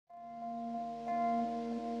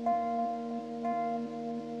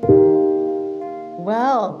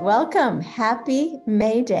Wonderful. Welcome. Happy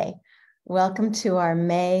May Day. Welcome to our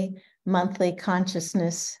May monthly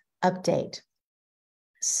consciousness update.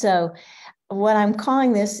 So what I'm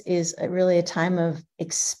calling this is really a time of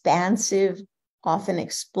expansive, often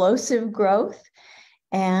explosive growth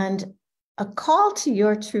and a call to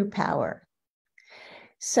your true power.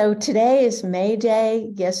 So today is May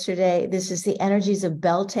Day. Yesterday, this is the energies of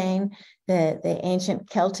Beltane, the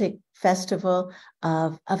ancient Celtic festival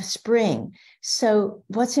of spring. So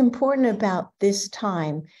what's important about this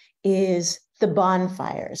time is the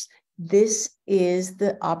bonfires. This is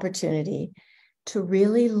the opportunity to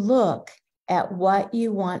really look at what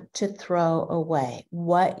you want to throw away,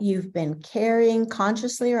 what you've been carrying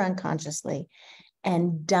consciously or unconsciously,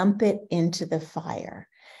 and dump it into the fire.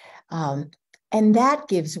 And that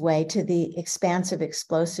gives way to the expansive,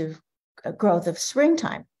 explosive growth of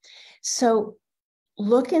springtime. So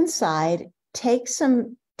look inside, take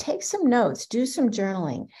some notes, do some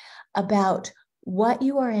journaling about what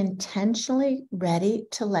you are intentionally ready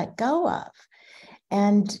to let go of,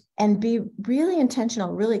 and be really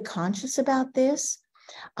intentional, really conscious about this.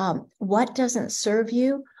 What doesn't serve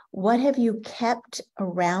you? What have you kept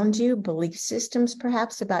around you? Belief systems,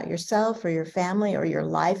 perhaps, about yourself or your family or your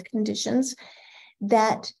life conditions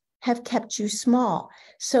that have kept you small.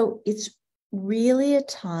 So it's really a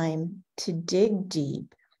time to dig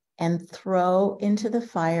deep and throw into the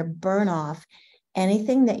fire, burn off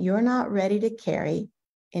anything that you're not ready to carry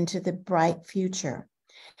into the bright future.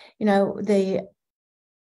 You know, the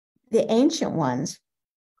ancient ones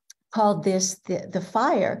called this the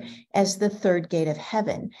fire as the third gate of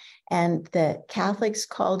heaven. And the Catholics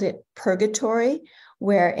called it purgatory,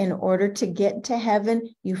 where in order to get to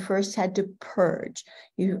heaven, you first had to purge.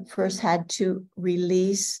 You first had to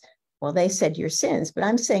release, well, they said your sins, but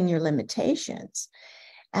I'm saying your limitations.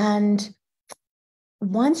 And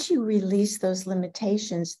once you release those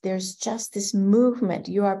limitations, there's just this movement.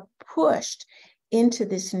 You are pushed into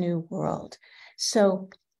this new world. So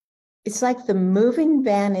it's like the moving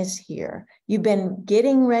van is here. You've been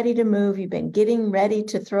getting ready to move. You've been getting ready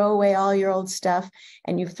to throw away all your old stuff,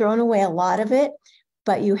 and you've thrown away a lot of it,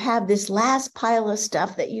 but you have this last pile of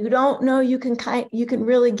stuff that you don't know you can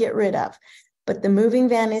really get rid of. But the moving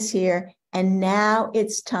van is here, and now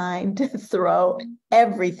it's time to throw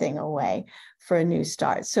everything away for a new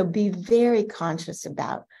start. So be very conscious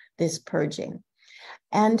about this purging.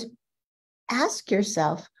 And ask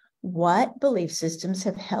yourself, what belief systems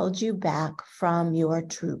have held you back from your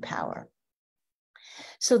true power?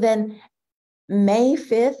 So then May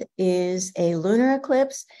 5th is a lunar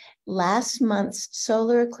eclipse. Last month's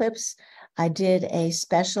solar eclipse, I did a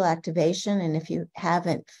special activation. And if you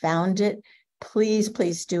haven't found it, please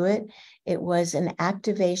do it. It was an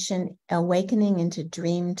activation, awakening into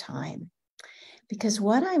dream time. Because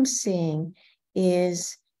what I'm seeing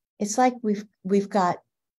is, it's like we've got,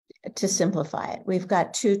 to simplify it, we've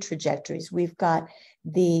got two trajectories. We've got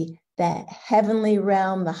the heavenly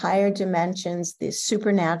realm, the higher dimensions, the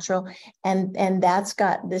supernatural, and that's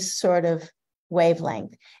got this sort of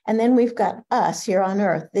wavelength. And then we've got us here on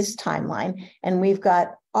Earth, this timeline, and we've got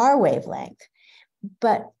our wavelength.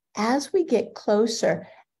 But as we get closer,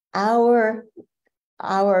 our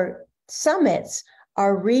summits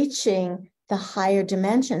are reaching the higher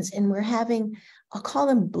dimensions, and we're having, I'll call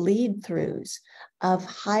them bleed throughs of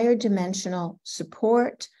higher dimensional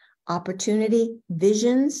support, opportunity,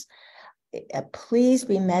 visions. Please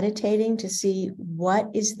be meditating to see what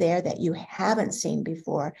is there that you haven't seen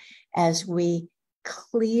before as we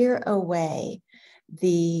clear away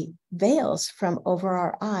the veils from over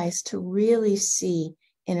our eyes to really see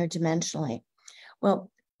interdimensionally.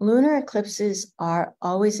 Well, lunar eclipses are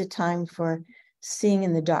always a time for seeing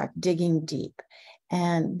in the dark, digging deep.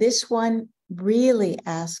 And this one really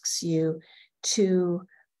asks you to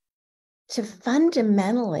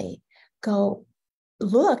fundamentally go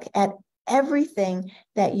look at everything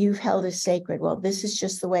that you've held as sacred. Well, this is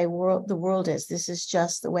just the way the world is. This is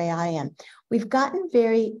just the way I am. We've gotten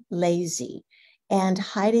very lazy and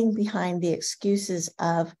hiding behind the excuses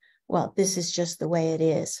of, well, this is just the way it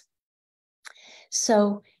is.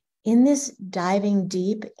 So in this diving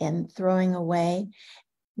deep and throwing away,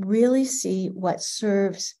 really see what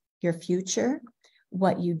serves your future,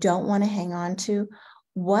 what you don't want to hang on to,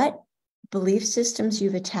 what belief systems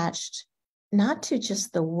you've attached, not to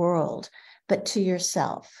just the world, but to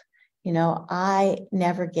yourself. You know, I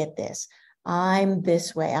never get this. I'm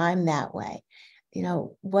this way. I'm that way. You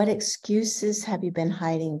know, what excuses have you been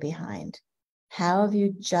hiding behind? How have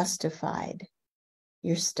you justified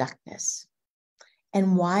your stuckness?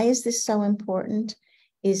 And why is this so important?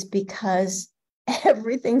 Is because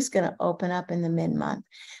everything's going to open up in the mid-month.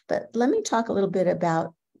 But let me talk a little bit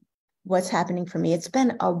about what's happening for me. It's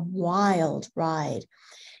been a wild ride.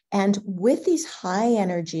 And with these high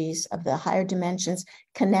energies of the higher dimensions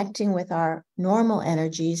connecting with our normal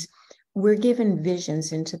energies, we're given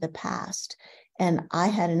visions into the past. And I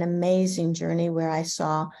had an amazing journey where I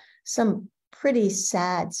saw some pretty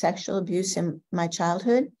sad sexual abuse in my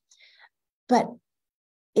childhood, but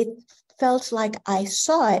it felt like I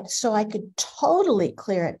saw it so I could totally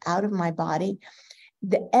clear it out of my body,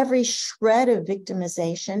 every shred of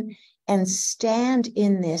victimization, and stand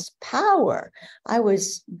in this power. I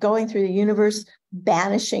was going through the universe,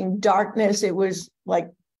 banishing darkness. It was like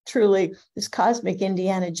truly this cosmic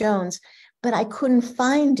Indiana Jones, but I couldn't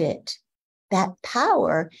find it, that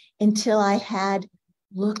power, until I had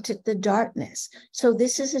looked at the darkness. So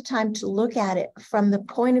this is a time to look at it from the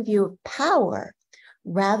point of view of power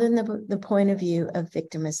rather than the point of view of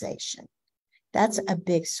victimization. That's a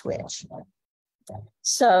big switch.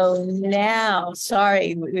 So now,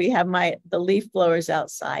 sorry, we have the leaf blowers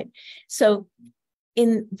outside. So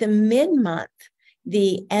in the mid-month,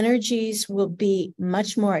 the energies will be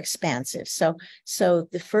much more expansive. So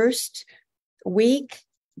the first week,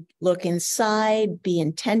 look inside, be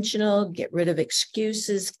intentional, get rid of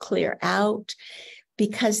excuses, clear out,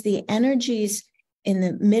 because the energies in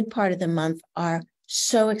the mid part of the month are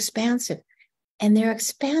so expansive, and they're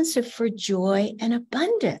expansive for joy and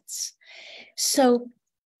abundance. So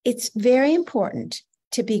it's very important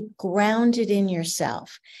to be grounded in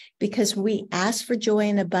yourself, because we ask for joy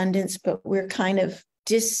and abundance, but we're kind of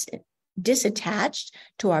disattached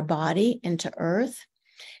to our body and to earth.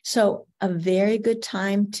 So a very good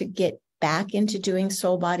time to get back into doing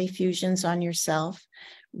soul body fusions on yourself.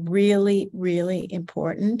 Really, really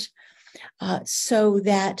important, so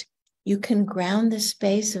that you can ground the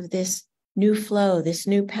space of this new flow, this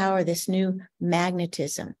new power, this new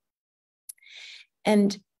magnetism.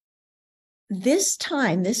 And this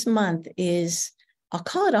time, this month is, I'll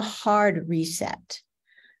call it a hard reset,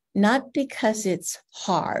 not because it's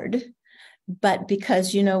hard, but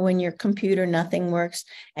because, you know, when your computer, nothing works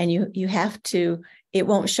and you have to, it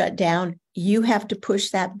won't shut down. You have to push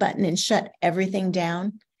that button and shut everything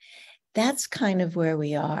down. That's kind of where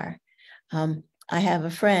we are. I have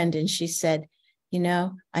a friend and she said, you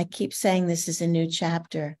know, I keep saying this is a new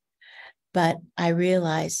chapter, but I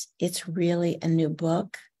realize it's really a new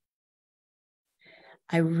book.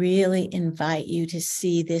 I really invite you to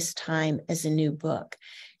see this time as a new book.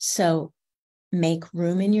 So make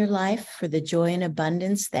room in your life for the joy and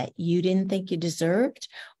abundance that you didn't think you deserved,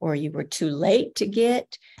 or you were too late to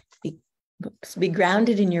get. Be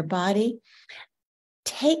grounded in your body.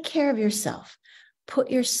 Take care of yourself.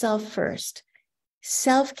 Put yourself first.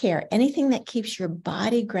 Self-care, anything that keeps your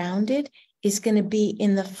body grounded, is going to be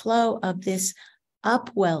in the flow of this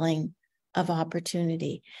upwelling of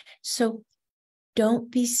opportunity. So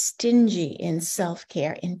don't be stingy in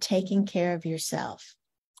self-care, in taking care of yourself.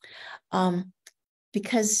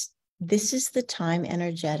 Because this is the time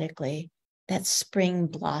energetically that spring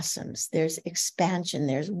blossoms. There's expansion,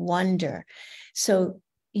 there's wonder. So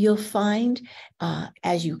you'll find,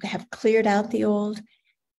 as you have cleared out the old,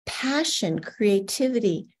 passion,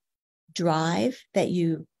 creativity, drive that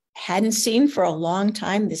you hadn't seen for a long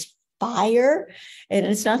time, this fire. And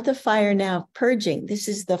it's not the fire now of purging. This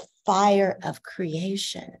is the fire of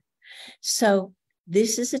creation. So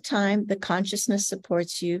this is a time the consciousness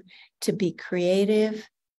supports you to be creative,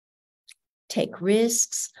 take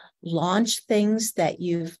risks, launch things that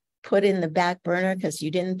you've put in the back burner because you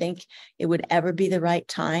didn't think it would ever be the right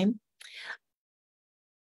time.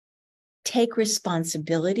 Take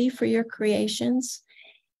responsibility for your creations.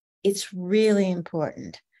 It's really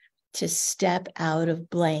important to step out of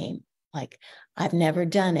blame. Like, I've never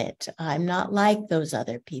done it. I'm not like those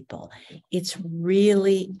other people. It's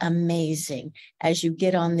really amazing as you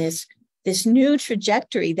get on this new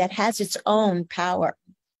trajectory that has its own power.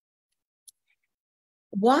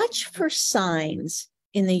 Watch for signs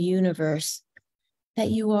in the universe that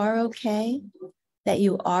you are okay, that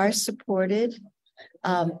you are supported,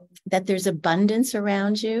 that there's abundance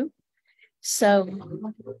around you. So,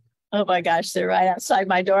 oh my gosh, they're right outside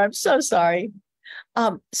my door. I'm so sorry.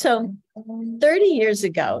 So 30 years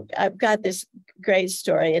ago, I've got this great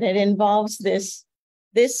story, and it involves this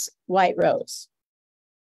white rose.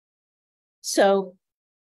 So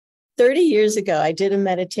 30 years ago, I did a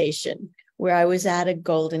meditation where I was at a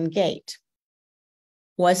golden gate.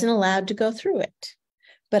 Wasn't allowed to go through it.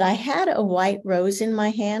 But I had a white rose in my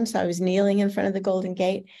hand, so I was kneeling in front of the golden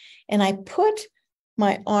gate, and I put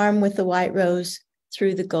my arm with the white rose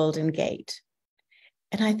through the golden gate.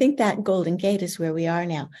 And I think that golden gate is where we are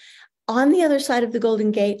now. on the other side of the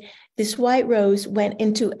Golden Gate, this white rose went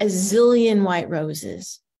into a zillion white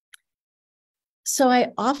roses. So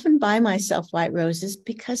I often buy myself white roses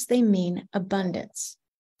because they mean abundance.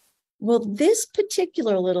 Well, this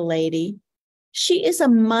particular little lady, she is a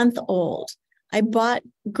month old. I bought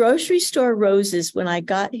grocery store roses when I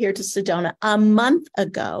got here to Sedona a month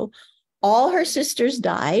ago. All her sisters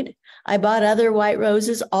died. I bought other white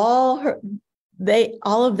roses. All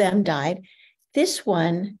of them died. This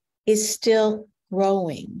one is still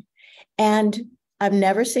growing. And I've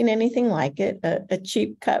never seen anything like it, a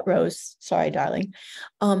cheap cut rose. Sorry, darling.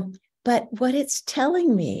 But what it's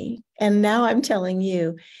telling me, and now I'm telling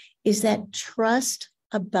you, is that trust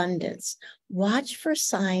abundance. Watch for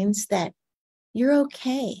signs that you're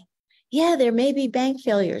okay. Yeah, there may be bank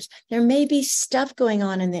failures. There may be stuff going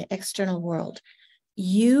on in the external world.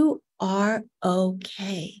 You are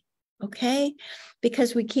okay, okay?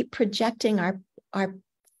 Because we keep projecting our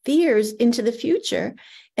fears into the future.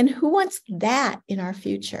 And who wants that in our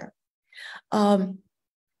future?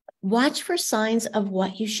 Watch for signs of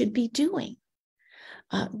what you should be doing.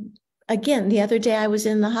 Again, the other day I was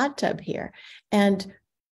in the hot tub here, and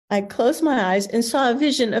I closed my eyes and saw a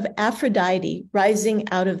vision of Aphrodite rising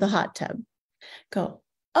out of the hot tub. Go,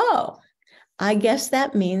 oh, I guess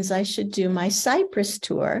that means I should do my Cyprus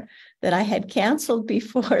tour that I had canceled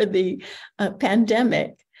before the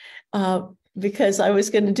pandemic, because I was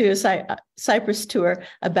going to do a Cyprus tour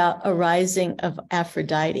about a rising of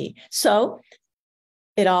Aphrodite. So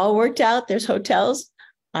it all worked out. There's hotels.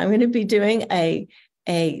 I'm going to be doing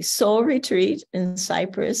a soul retreat in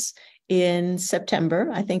Cyprus in September.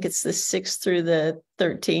 I think it's the 6th through the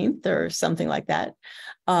 13th or something like that.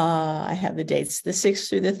 I have the dates, the 6th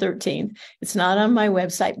through the 13th. It's not on my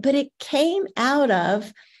website, but it came out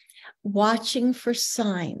of watching for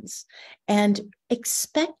signs and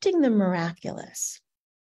expecting the miraculous.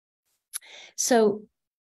 So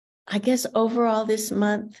I guess overall this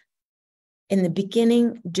month, in the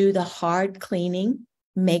beginning, do the hard cleaning,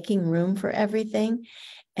 making room for everything,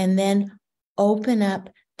 and then open up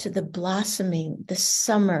to the blossoming, the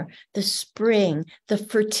summer, the spring, the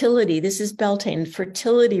fertility. This is Beltane,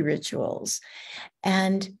 fertility rituals.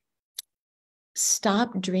 And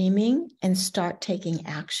stop dreaming and start taking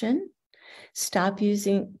action. Stop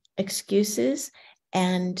using excuses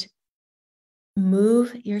and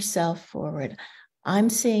move yourself forward. I'm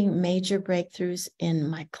seeing major breakthroughs in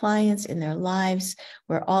my clients, in their lives,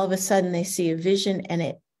 where all of a sudden they see a vision and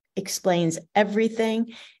it explains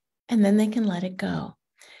everything, and then they can let it go.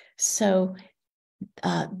 So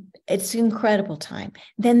it's an incredible time.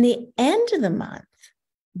 Then the end of the month,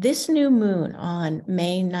 this new moon on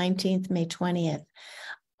May 19th, May 20th,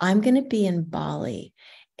 I'm going to be in Bali,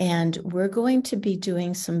 and we're going to be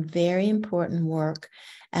doing some very important work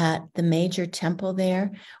at the major temple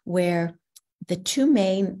there, where the two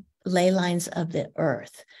main ley lines of the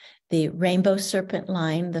earth, the rainbow serpent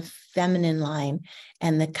line, the feminine line,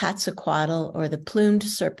 and the Quetzalcoatl or the plumed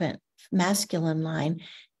serpent masculine line,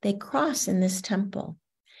 they cross in this temple.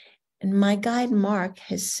 And my guide Mark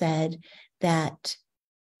has said that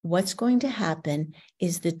what's going to happen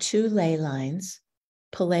is the two ley lines,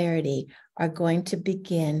 polarity, are going to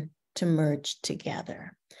begin to merge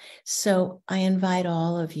together. So I invite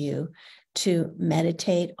all of you to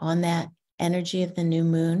meditate on that energy of the new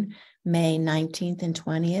moon, May 19th and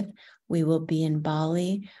 20th. We will be in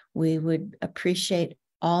Bali. We would appreciate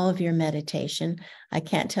all of your meditation. I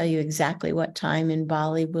can't tell you exactly what time in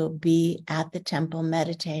Bali we'll be at the temple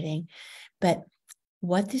meditating, but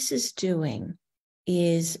what this is doing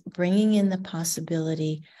is bringing in the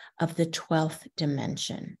possibility of the 12th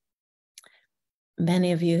dimension.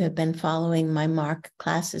 Many of you have been following my Mark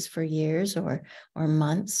classes for years or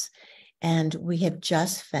months, and we have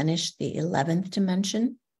just finished the 11th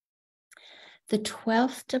dimension. The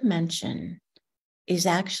 12th dimension is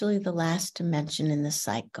actually the last dimension in the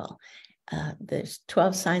cycle. There's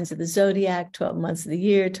 12 signs of the zodiac, 12 months of the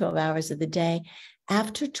year, 12 hours of the day.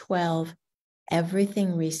 After 12,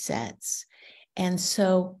 everything resets. And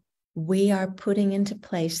so we are putting into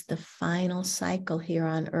place the final cycle here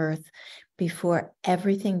on Earth before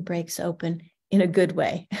everything breaks open in a good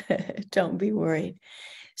way. Don't be worried.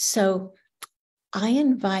 So I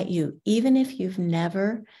invite you, even if you've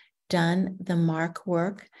never done the Mark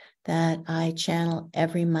work that I channel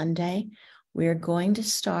every Monday, we're going to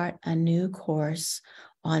start a new course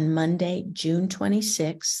on Monday, June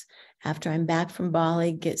 26th, after I'm back from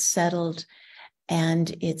Bali, get settled,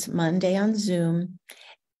 and it's Monday on Zoom.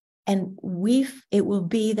 And it will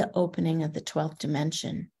be the opening of the 12th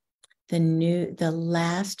dimension, the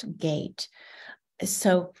last gate.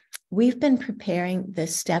 So we've been preparing the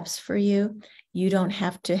steps for you You don't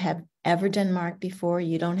have to have ever done Mark before.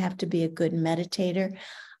 You don't have to be a good meditator.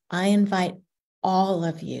 I invite all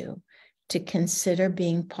of you to consider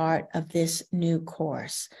being part of this new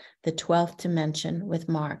course, the 12th dimension with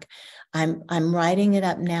Mark. I'm writing it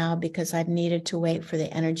up now because I've needed to wait for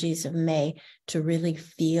the energies of May to really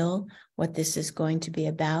feel what this is going to be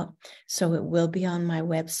about. So it will be on my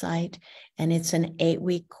website, and it's an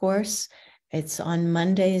 8-week course. It's on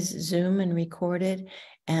Mondays, Zoom and recorded.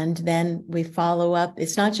 And then we follow up.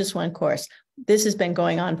 It's not just one course. This has been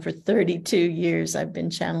going on for 32 years. I've been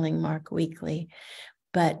channeling Mark weekly,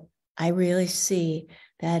 but I really see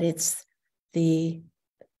that it's the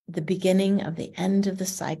beginning of the end of the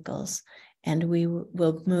cycles, and we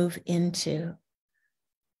will move into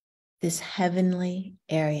this heavenly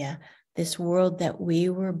area, this world that we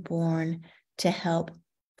were born to help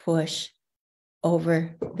push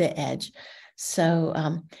over the edge.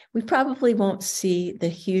 So we probably won't see the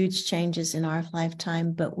huge changes in our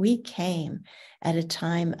lifetime, but we came at a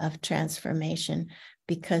time of transformation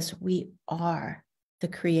because we are the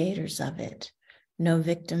creators of it. No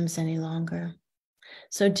victims any longer.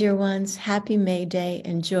 So, dear ones, happy May Day.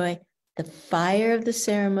 Enjoy the fire of the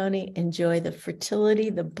ceremony. Enjoy the fertility,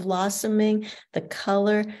 the blossoming, the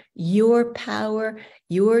color, your power,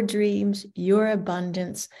 your dreams, your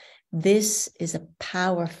abundance. This is a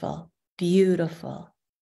powerful, beautiful,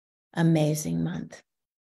 amazing month.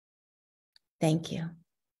 Thank you.